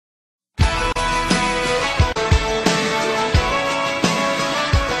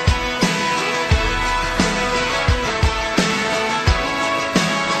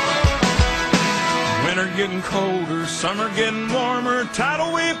Summer getting warmer,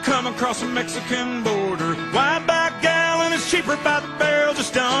 tidal wave come across the Mexican border. Wide back gallon is cheaper by the barrel,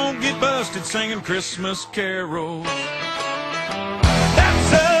 just don't get busted singing Christmas carols.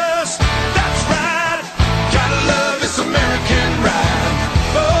 That's us, that's right, gotta love this American ride.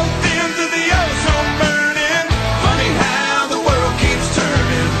 Both ends of the ozone burning, funny how the world keeps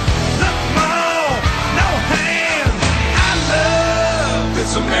turning. Look, Mom, no hands, I love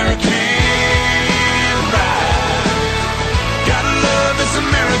this American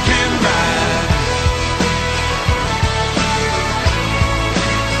American ride.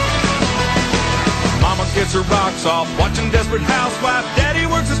 Mama gets her rocks off, watching Desperate Housewife. Daddy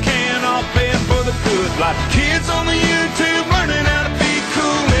works his can off, paying for the good life. Kids on the YouTube learning how to be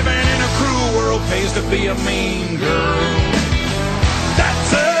cool. Living in a cruel world pays to be a mean girl.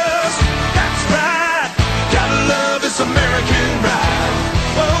 That's us, that's right, gotta love this American ride.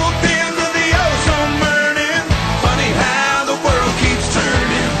 Both ends of the ozone burning, funny how the world keeps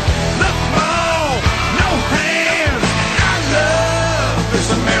turning. Look, Mom, no hands, I love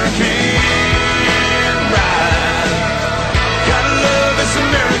this American ride. Gotta love this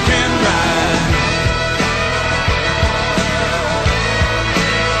American ride.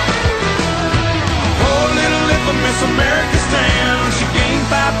 Poor little infamous America stand. She gained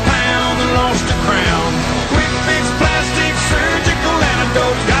 5 pounds and lost her crown. Quick fix, plastic, surgical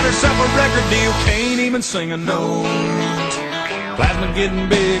antidotes. Got herself a record deal, can't even sing a note. Plasma getting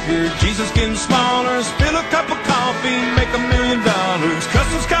bigger, Jesus getting smaller. Spill a cup of coffee, make $1 million.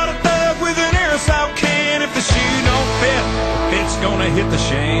 Customs caught a thug with an aerosol can. If the shoe don't fit, it's gonna hit the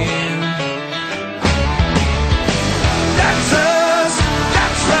shan.